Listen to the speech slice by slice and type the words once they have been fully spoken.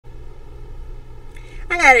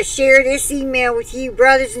I got to share this email with you,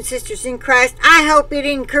 brothers and sisters in Christ. I hope it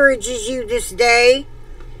encourages you this day.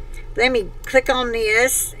 Let me click on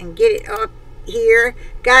this and get it up here.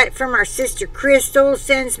 Got it from our sister Crystal.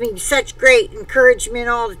 Sends me such great encouragement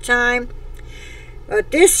all the time.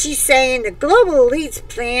 But this, she's saying, the global elite's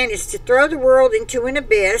plan is to throw the world into an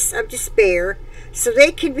abyss of despair so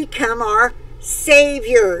they can become our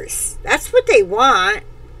saviors. That's what they want.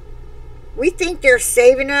 We think they're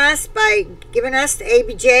saving us by giving us the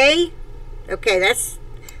ABJ. Okay,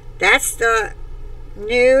 that's the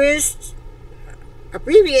newest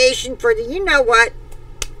abbreviation for the you know what.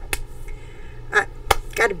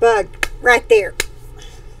 Got a bug right there.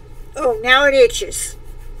 Oh, now it itches.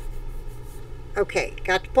 Okay,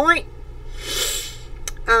 got the point.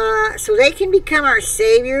 So they can become our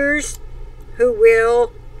saviors who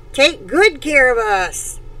will take good care of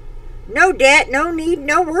us. No debt, no need,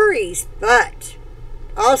 no worries, but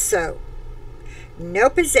also no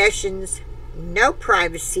possessions, no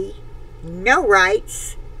privacy, no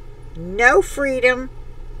rights, no freedom,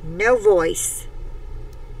 no voice.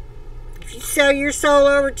 If you sell your soul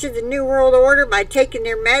over to the New World Order by taking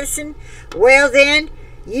their medicine, well then,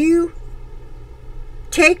 you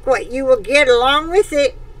take what you will get along with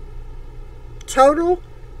it. Total.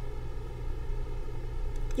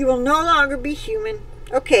 You will no longer be human.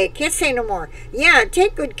 Okay, can't say no more. Yeah,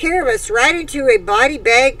 take good care of us right into a body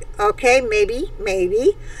bag. Okay, maybe.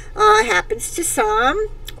 Happens to some.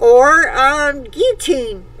 Or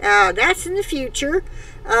guillotine. That's in the future.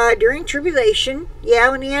 During tribulation. Yeah,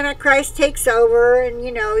 when the Antichrist takes over. And,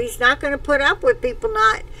 he's not going to put up with people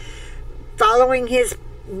not following his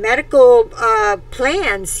medical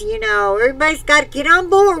plans. Everybody's got to get on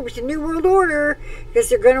board with the New World Order because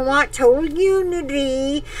they're going to want total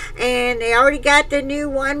unity, and they already got the new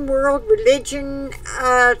one world religion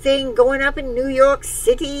thing going up in New York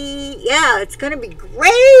City. Yeah, it's going to be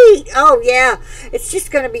great. Oh yeah, it's just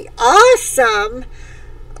going to be awesome.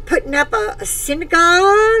 Putting up a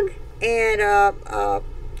synagogue and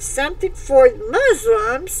something for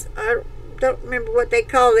Muslims. I don't remember what they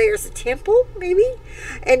call theirs, a temple maybe,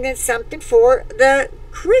 and then something for the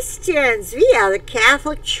Christians. Yeah, the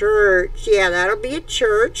Catholic Church. Yeah, that'll be a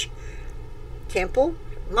church, temple,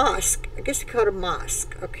 mosque. I guess they call it a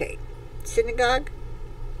mosque. Okay, synagogue,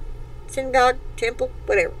 temple,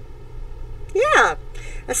 whatever. Yeah,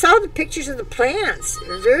 I saw the pictures of the plants.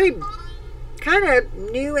 They're very kind of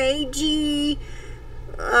new agey,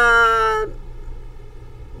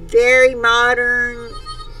 very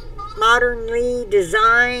modernly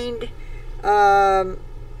designed,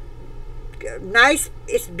 nice.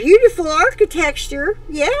 It's beautiful architecture.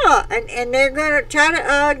 Yeah, and they're gonna try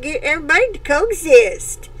to get everybody to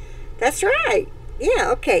coexist. That's right. Yeah.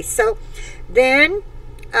 Okay. So then,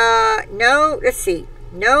 let's see.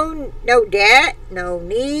 No debt, no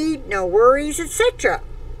need, no worries, etc.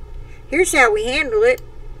 Here's how we handle it.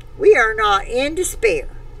 We are not in despair.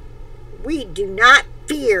 We do not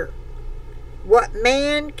fear what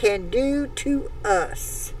man can do to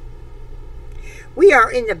us. We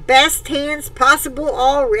are in the best hands possible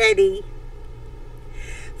already.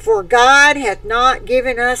 For God hath not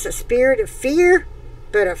given us a spirit of fear,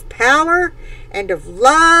 but of power and of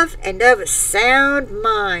love and of a sound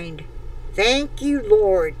mind. Thank you,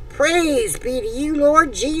 Lord. Praise be to you,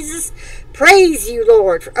 Lord Jesus. Praise you,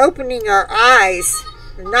 Lord, for opening our eyes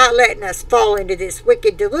and not letting us fall into this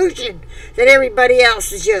wicked delusion that everybody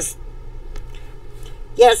else is just,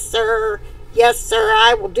 yes, sir,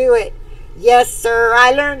 I will do it. Yes, sir,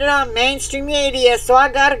 I learned it on mainstream media, so I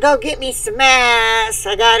gotta go get me some ass.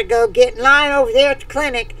 I gotta go get in line over there at the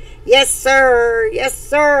clinic. Yes, sir,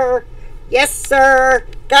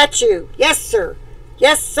 got you. Yes, sir.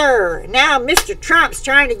 Yes, sir. Now Mr. Trump's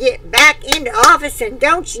trying to get back into office, and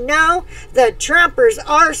don't you know, the Trumpers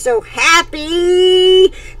are so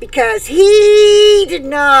happy because he did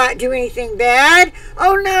not do anything bad.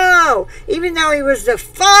 Oh, no. Even though he was the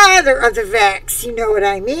father of the vax, you know what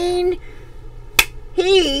I mean?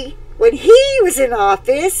 When he was in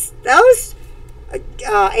office, those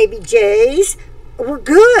ABJs were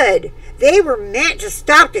good. They were meant to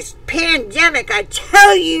stop this pandemic. I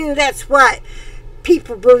tell you, that's what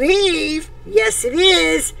people believe. Yes, it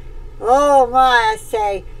is. Oh my, I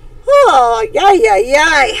say, oh,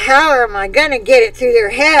 yeah. How am I going to get it through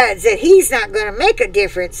their heads that he's not going to make a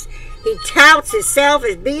difference? He touts himself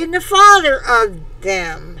as being the father of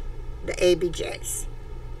them, the ABJs.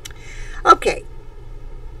 Okay.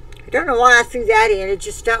 I don't know why I threw that in. It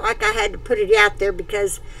just felt like I had to put it out there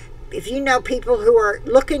because if you know people who are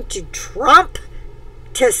looking to Trump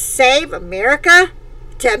to save America,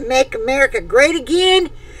 to make America great again,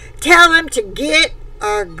 tell them to get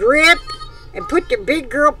a grip and put their big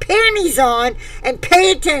girl panties on and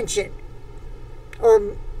pay attention.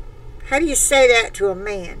 Or how do you say that to a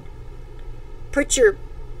man? Put your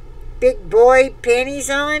big boy panties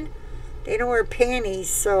on? They don't wear panties,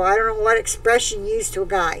 so I don't know what expression used to a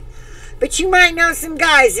guy. But you might know some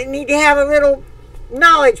guys that need to have a little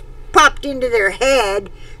knowledge popped into their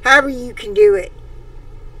head, however you can do it.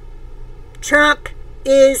 Trump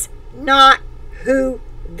is not who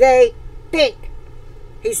they think.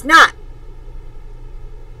 He's not.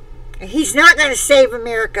 And he's not going to save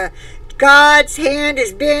America. God's hand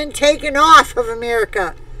has been taken off of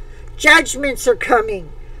America. Judgments are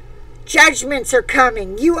coming. Judgments are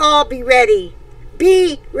coming. You all be ready.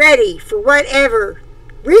 Be ready for whatever.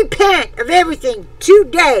 Repent of everything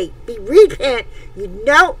today. Repent. You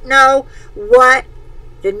don't know what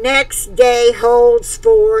the next day holds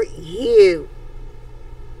for you.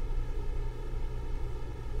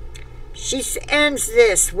 She ends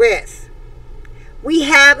this with, we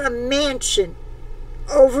have a mansion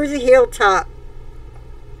over the hilltop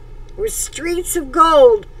with streets of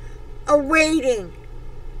gold awaiting.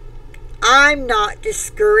 I'm not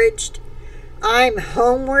discouraged. I'm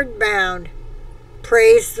homeward bound.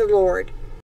 Praise the Lord.